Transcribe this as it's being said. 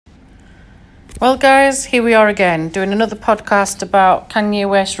Well, guys, here we are again, doing another podcast about Kanye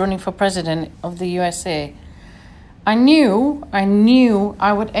West running for president of the USA. I knew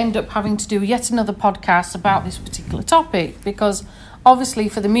I would end up having to do yet another podcast about this particular topic because obviously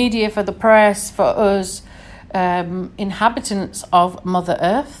for the media, for the press, for us inhabitants of Mother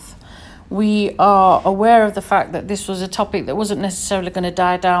Earth, we are aware of the fact that this was a topic that wasn't necessarily going to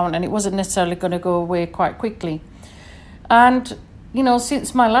die down and it wasn't necessarily going to go away quite quickly. And you know,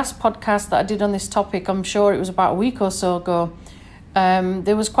 since my last podcast that I did on this topic, I'm sure it was about a week or so ago,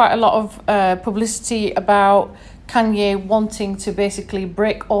 there was quite a lot of publicity about Kanye wanting to basically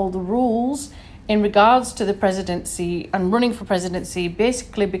break all the rules in regards to the presidency and running for presidency,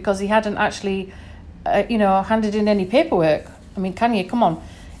 basically because he hadn't actually, handed in any paperwork. I mean, Kanye, come on.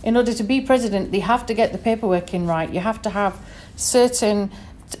 In order to be president, they have to get the paperwork in right. You have to have certain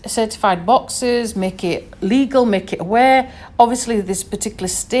certified boxes, make it legal, make it aware. Obviously, this particular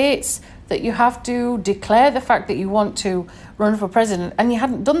states that you have to declare the fact that you want to run for president, and you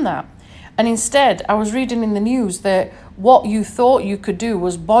hadn't done that. And instead, I was reading in the news that what you thought you could do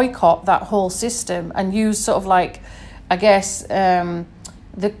was boycott that whole system and use sort of like, I guess, the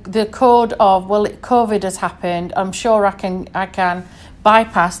code of, well, COVID has happened, I'm sure I can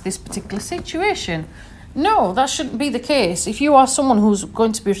bypass this particular situation. No, that shouldn't be the case. If you are someone who's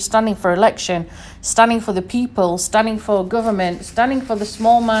going to be standing for election, standing for the people, standing for government, standing for the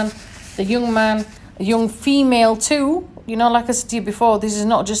small man, the young female too, like I said to you before, this is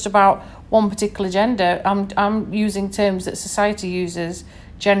not just about one particular gender. I'm using terms that society uses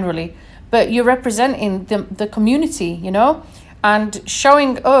generally, but you're representing the community, and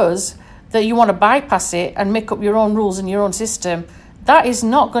showing us that you want to bypass it and make up your own rules and your own system. That is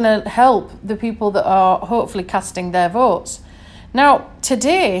not going to help the people that are hopefully casting their votes. Now,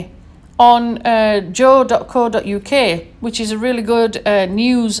 today on joe.co.uk, which is a really good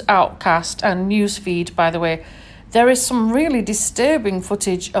news outcast and news feed, by the way, there is some really disturbing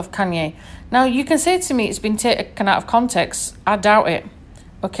footage of Kanye. Now, you can say to me it's been taken out of context. I doubt it.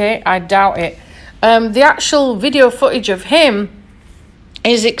 Okay, I doubt it. The actual video footage of him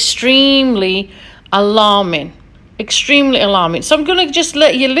is extremely alarming. Extremely alarming. So I'm going to just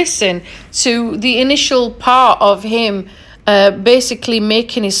let you listen to the initial part of him basically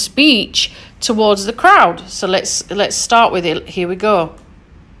making his speech towards the crowd. So let's start with it. Here we go.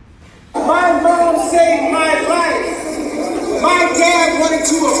 My mom saved my life. My dad wanted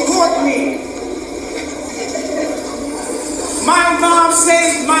to abort me. My mom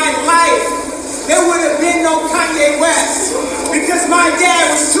saved my life. There would have been no Kanye West because my dad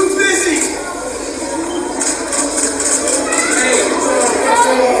was too busy.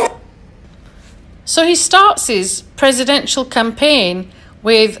 So he starts his presidential campaign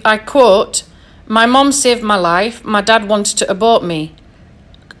with, I quote, "My mom saved my life, my dad wanted to abort me,"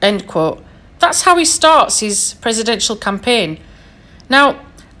 end quote. That's how he starts his presidential campaign. Now,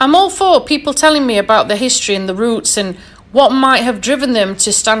 I'm all for people telling me about the history and the roots and what might have driven them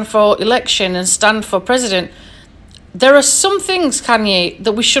to stand for election and stand for president. There are some things, Kanye,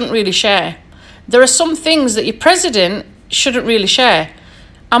 that we shouldn't really share. There are some things that your president shouldn't really share.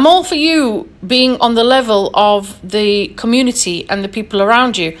 I'm all for you being on the level of the community and the people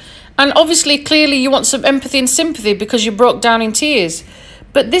around you. And obviously, clearly, you want some empathy and sympathy because you broke down in tears.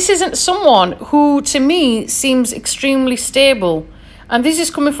 But this isn't someone who, to me, seems extremely stable. And this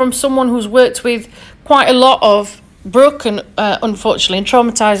is coming from someone who's worked with quite a lot of broken, unfortunately, and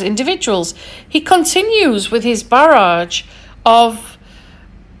traumatized individuals. He continues with his barrage of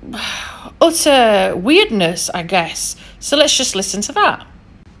utter weirdness, I guess. So let's just listen to that.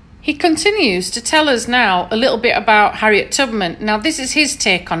 He continues to tell us now a little bit about Harriet Tubman. Now, this is his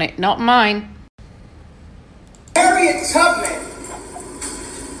take on it, not mine. Harriet Tubman.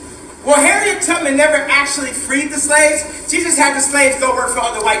 Well, Harriet Tubman never actually freed the slaves. She just had the slaves go work for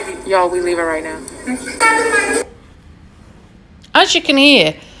other white people. Y'all, we leave it right now. As you can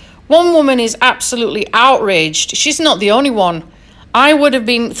hear, one woman is absolutely outraged. She's not the only one. I would have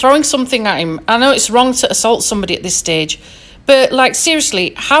been throwing something at him. I know it's wrong to assault somebody at this stage. But,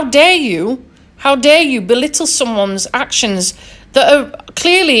 seriously, how dare you belittle someone's actions that are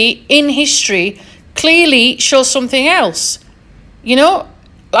clearly in history, clearly show something else?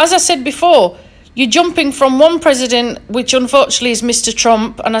 As I said before, you're jumping from one president, which unfortunately is Mr.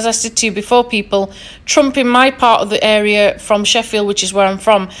 Trump, and as I said to you before, people, Trump in my part of the area from Sheffield, which is where I'm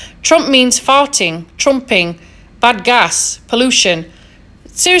from, Trump means farting, trumping, bad gas, pollution.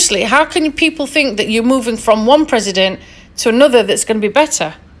 Seriously, how can people think that you're moving from one president to another that's going to be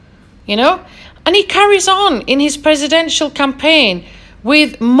better, And he carries on in his presidential campaign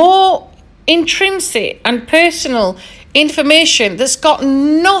with more intrinsic and personal information that's got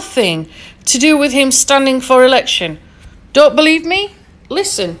nothing to do with him standing for election. Don't believe me?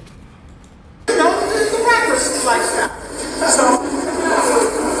 Listen. The rapper's lifestyle. So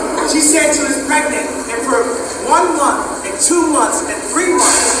she said she was pregnant, and for 1 month, and 2 months, and 3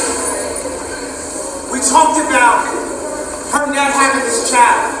 months, we talked about her not having this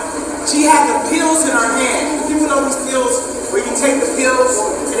child. She had the pills in her hand. People know these pills where you take the pills,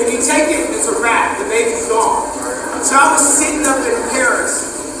 and if you take it, it's a wrap. The baby's gone. So I was sitting up in Paris,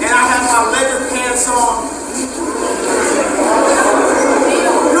 and I had my leather pants on.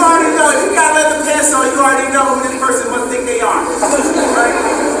 You already know. If you got leather pants on, you already know who this person must think they are. Right?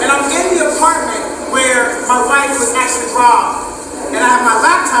 And I'm in the apartment where my wife was actually robbed. And I have my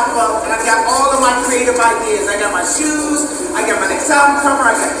laptop up, and I got all of my creative ideas. I got my shoes, I got my next album cover,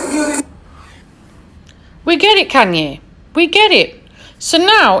 I got community. We get it, Kanye. We get it. So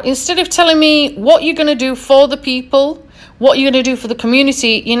now, instead of telling me what you're going to do for the people, what you're going to do for the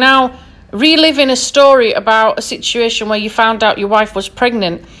community, you're now reliving a story about a situation where you found out your wife was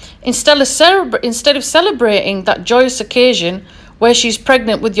pregnant. Instead of celebrating that joyous occasion where she's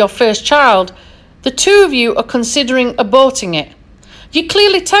pregnant with your first child, the two of you are considering aborting it. You're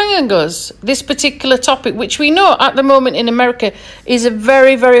clearly telling us this particular topic, which we know at the moment in America is a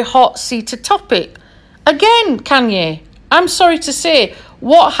very, very hot-seated topic. Again, Kanye, I'm sorry to say,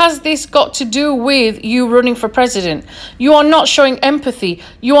 what has this got to do with you running for president? You are not showing empathy.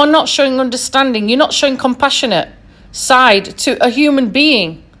 You are not showing understanding. You're not showing compassionate side to a human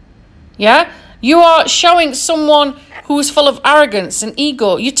being. Yeah? You are showing someone who is full of arrogance and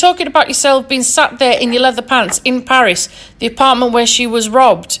ego. You're talking about yourself being sat there in your leather pants in Paris, the apartment where she was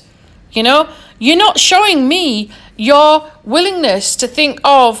robbed. You know? You're not showing me your willingness to think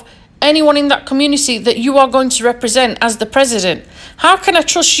of anyone in that community that you are going to represent as the president. How can I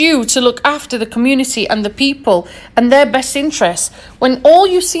trust you to look after the community and the people and their best interests when all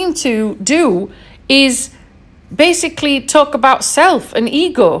you seem to do is basically talk about self and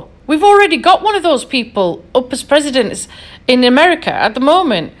ego? We've already got one of those people up as presidents in America at the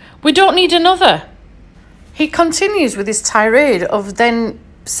moment. We don't need another. He continues with his tirade of then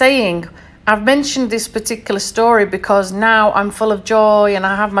saying, I've mentioned this particular story because now I'm full of joy and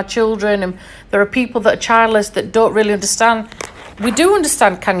I have my children and there are people that are childless that don't really understand. We do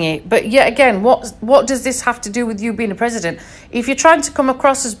understand, Kanye, but yet again, what does this have to do with you being a president? If you're trying to come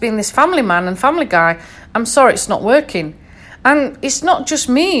across as being this family man and family guy, I'm sorry, it's not working. And it's not just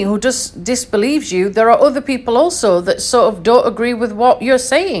me who just disbelieves you. There are other people also that sort of don't agree with what you're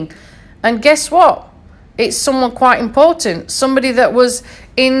saying. And guess what? It's someone quite important. Somebody that was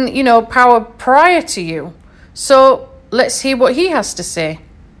in, power prior to you. So let's hear what he has to say.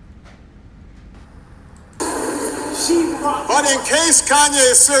 But in case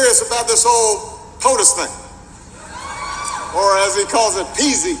Kanye is serious about this whole POTUS thing, or as he calls it,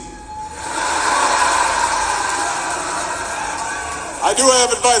 peasy, I do have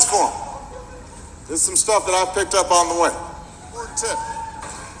advice for him. There's some stuff that I've picked up on the way. Important tip.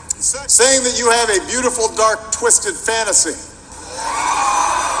 Saying that you have a beautiful, dark, twisted fantasy.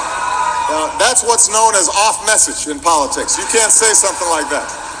 That's what's known as off message in politics. You can't say something like that.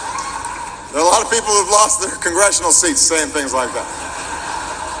 There are a lot of people who've lost their congressional seats saying things like that.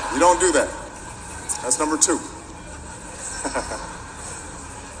 You don't do that. That's number 2.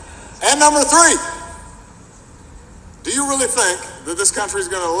 And number 3. Do you really think that this country is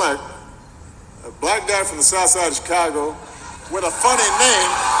going to elect a black guy from the south side of Chicago with a funny name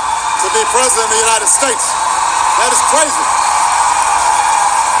to be president of the United States? That is crazy.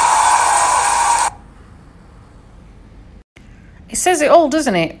 It says it all,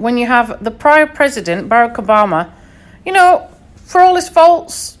 doesn't it? When you have the prior president, Barack Obama, for all his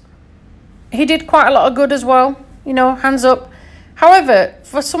faults, he did quite a lot of good as well, hands up. However,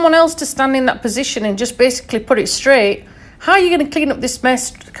 for someone else to stand in that position and just basically put it straight, how are you going to clean up this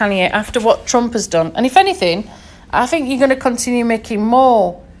mess, Kanye, after what Trump has done? And if anything, I think you're going to continue making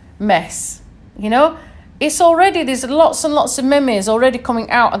more mess, It's already, there's lots and lots of memes already coming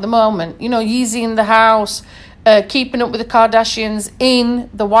out at the moment. Yeezy in the house, keeping up with the Kardashians in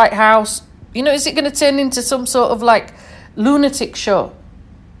the White House. Is it going to turn into some sort of lunatic show?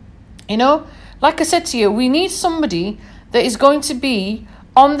 Like I said to you, we need somebody that is going to be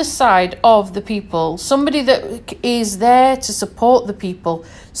on the side of the people, somebody that is there to support the people,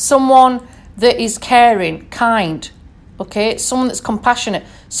 someone that is caring, kind, okay, someone that's compassionate,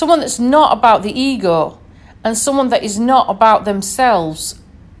 someone that's not about the ego, and someone that is not about themselves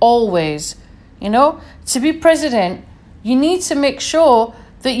always. To be president, you need to make sure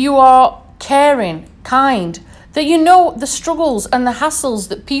that you are caring, kind, that you know the struggles and the hassles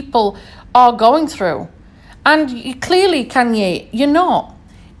that people are going through. And clearly, Kanye, you're not.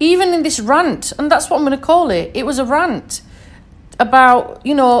 even in this rant, and that's what I'm going to call it. It was a rant about,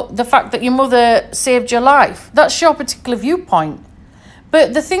 the fact that your mother saved your life. That's your particular viewpoint.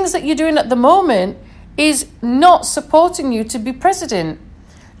 But the things that you're doing at the moment is not supporting you to be president.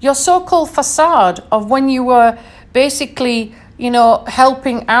 Your so-called facade of when you were basically,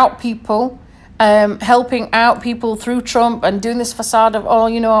 helping out people through Trump and doing this facade of,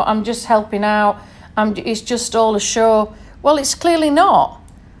 I'm just helping out. It's just all a show. Well, it's clearly not.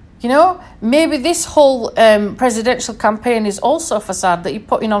 Maybe this whole presidential campaign is also a facade that you're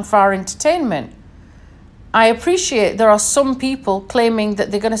putting on for our entertainment. I appreciate there are some people claiming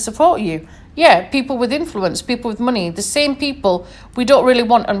that they're going to support you. Yeah, people with influence, people with money, the same people we don't really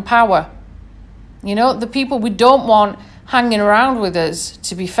want in power. The people we don't want hanging around with us,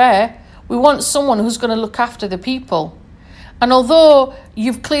 to be fair. We want someone who's going to look after the people. And although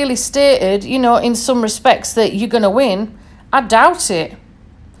you've clearly stated, in some respects that you're going to win, I doubt it.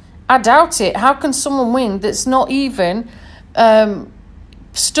 How can someone win that's not even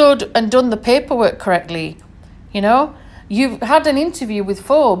stood and done the paperwork correctly? You've had an interview with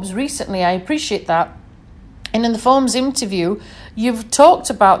Forbes recently. I appreciate that. And in the Forbes interview, you've talked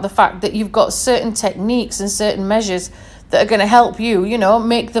about the fact that you've got certain techniques and certain measures that are going to help you,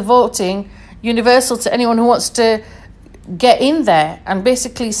 make the voting universal to anyone who wants to get in there and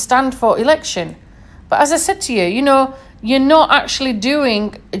basically stand for election. But as I said to you, you're not actually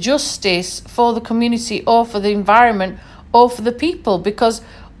doing justice for the community or for the environment or for the people, because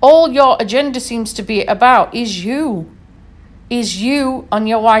all your agenda seems to be about is you and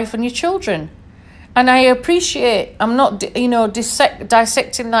your wife and your children. And I appreciate, I'm not,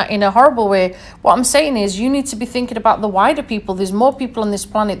 dissecting that in a horrible way. What I'm saying is you need to be thinking about the wider people. There's more people on this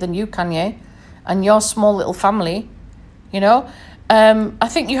planet than you, Kanye, and your small little family, I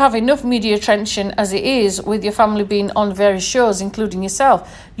think you have enough media attention as it is with your family being on various shows, including yourself.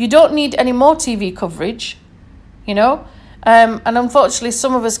 You don't need any more TV coverage, and unfortunately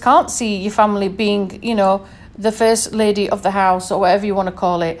some of us can't see your family being, the first lady of the house or whatever you want to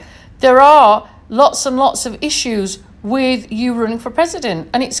call it. There are lots and lots of issues with you running for president,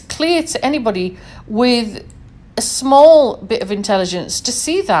 and it's clear to anybody with a small bit of intelligence to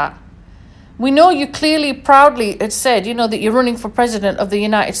see that. We know you clearly, proudly had said, that you're running for president of the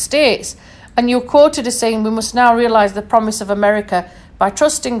United States, and you're quoted as saying, we must now realise the promise of America by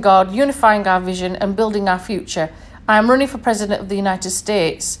trusting God, unifying our vision and building our future. I am running for president of the United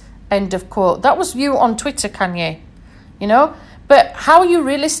States, end of quote. That was you on Twitter, Kanye, But how are you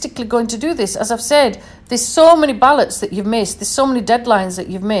realistically going to do this? As I've said, there's so many ballots that you've missed. There's so many deadlines that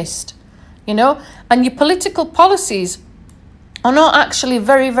you've missed, and your political policies are not actually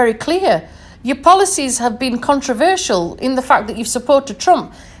very, very clear. Your policies have been controversial in the fact that you've supported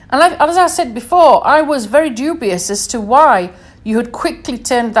Trump. And as I said before, I was very dubious as to why you had quickly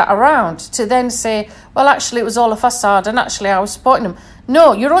turned that around to then say, well, actually, it was all a facade and actually I was supporting him.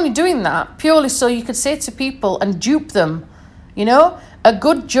 No, you're only doing that purely so you could say to people and dupe them. A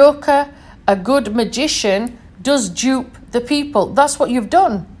good joker, a good magician does dupe the people. That's what you've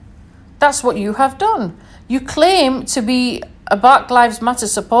done. That's what you have done. You claim to be a Black Lives Matter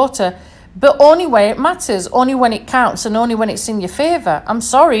supporter, but only where it matters, only when it counts, and only when it's in your favour. I'm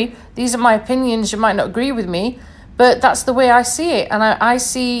sorry, these are my opinions, you might not agree with me, but that's the way I see it, and I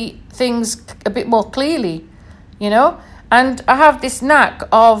see things a bit more clearly, And I have this knack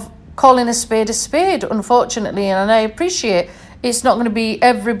of calling a spade, unfortunately, and I appreciate it's not going to be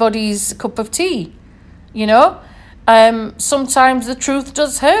everybody's cup of tea, Sometimes the truth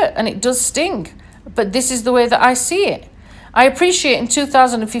does hurt, and it does sting, but this is the way that I see it. I appreciate in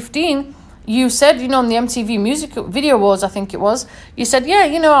 2015, you said, on the MTV Music Video Awards, I think it was, you said, yeah,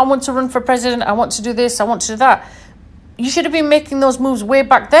 I want to run for president, I want to do this, I want to do that. You should have been making those moves way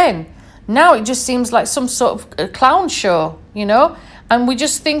back then. Now it just seems like some sort of a clown show, and we're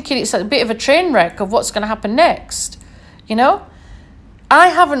just thinking it's a bit of a train wreck of what's going to happen next, I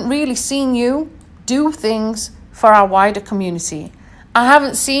haven't really seen you do things for our wider community. I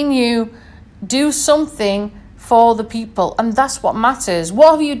haven't seen you do something for the people, and that's what matters.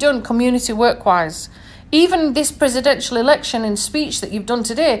 What have you done community work-wise? Even this presidential election and speech that you've done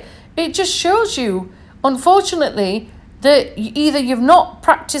today, it just shows you, unfortunately, that either you've not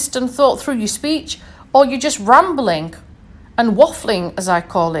practiced and thought through your speech, or you're just rambling and waffling, as I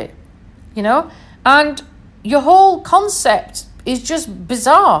call it, and your whole concept is just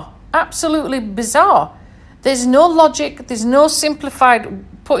bizarre, absolutely bizarre. There's no logic, there's no simplified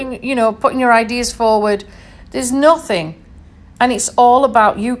putting your ideas forward. There's nothing. And it's all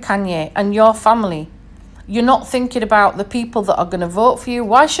about you, Kanye, and your family. You're not thinking about the people that are going to vote for you.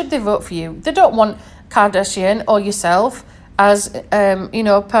 Why should they vote for you? They don't want Kardashian or yourself as,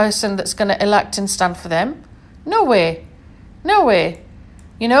 a person that's going to elect and stand for them. No way. No way.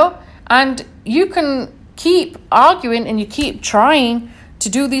 And you can keep arguing and you keep trying to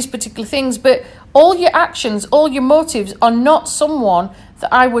do these particular things, but all your actions, all your motives are not someone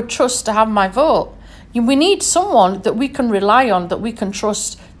that I would trust to have my vote. We need someone that we can rely on, that we can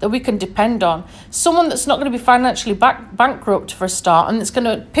trust, that we can depend on. Someone that's not going to be financially bankrupt for a start, and that's going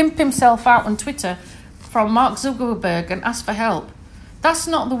to pimp himself out on Twitter from Mark Zuckerberg and ask for help. That's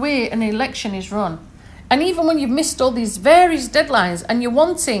not the way an election is run. And even when you've missed all these various deadlines and you're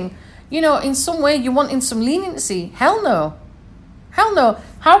wanting, in some way you're wanting some leniency, hell no. Hell no.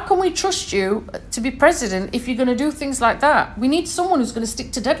 How can we trust you to be president if you're going to do things like that? We need someone who's going to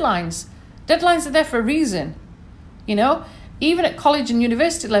stick to deadlines. Deadlines are there for a reason. Even at college and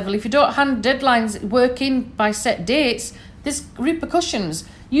university level, if you don't hand deadlines work in by set dates, there's repercussions.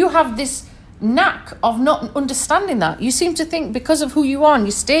 You have this knack of not understanding that. You seem to think because of who you are and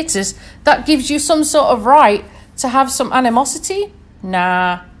your status, that gives you some sort of right to have some animosity.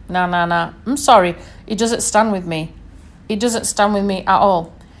 Nah. I'm sorry. It doesn't stand with me. It doesn't stand with me at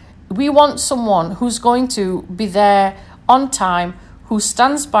all. We want someone who's going to be there on time, who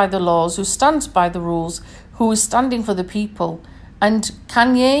stands by the laws, who stands by the rules, who is standing for the people. And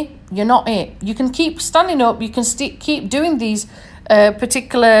Kanye, you're not it. You can keep standing up. You can keep doing these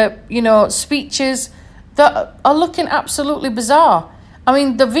particular, speeches that are looking absolutely bizarre. I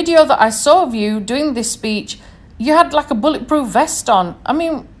mean, the video that I saw of you doing this speech, you had like a bulletproof vest on. I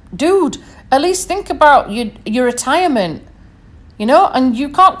mean, dude, at least think about your retirement, and you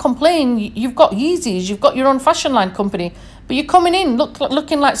can't complain. You've got Yeezys, you've got your own fashion line company, but you're coming in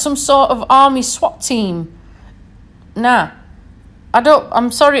looking like some sort of army SWAT team. Nah, I'm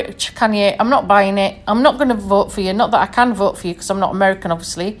sorry, Kanye, I'm not buying it. I'm not going to vote for you. Not that I can vote for you because I'm not American,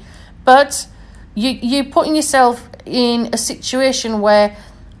 obviously, but you're putting yourself in a situation where,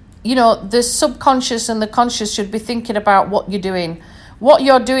 the subconscious and the conscious should be thinking about what you're doing. What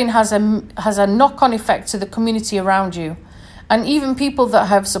you're doing has a knock-on effect to the community around you. And even people that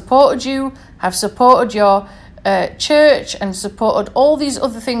have supported you, have supported your church and supported all these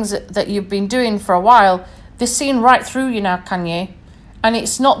other things that you've been doing for a while, they're seeing right through you now, Kanye. And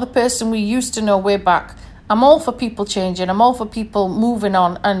it's not the person we used to know way back. I'm all for people changing. I'm all for people moving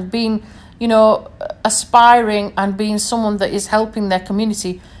on and being, aspiring and being someone that is helping their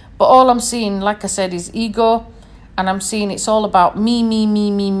community. But all I'm seeing, like I said, is ego. And I'm seeing it's all about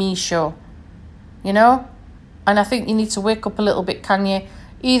me show. And I think you need to wake up a little bit, Kanye.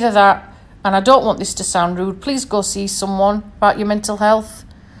 Either that, and I don't want this to sound rude, please go see someone about your mental health,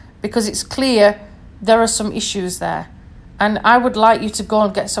 because it's clear there are some issues there. And I would like you to go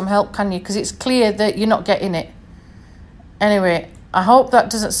and get some help, Kanye, because it's clear that you're not getting it. Anyway, I hope that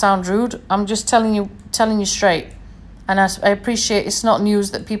doesn't sound rude. I'm just telling you straight. And I appreciate it's not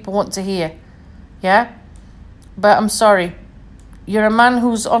news that people want to hear. Yeah? But I'm sorry. You're a man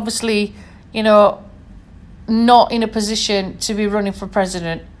who's obviously, not in a position to be running for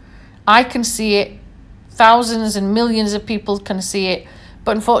president. I can see it. Thousands and millions of people can see it.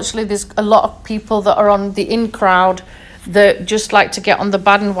 But unfortunately, there's a lot of people that are on the in crowd that just like to get on the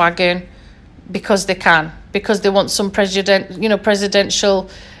bandwagon because they can. Because they want some presidential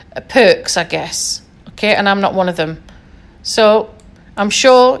perks, I guess. Okay, and I'm not one of them. So I'm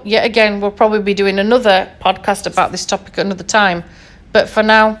sure, yet again, we'll probably be doing another podcast about this topic another time. But for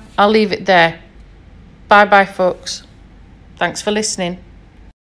now, I'll leave it there. Bye-bye, folks. Thanks for listening.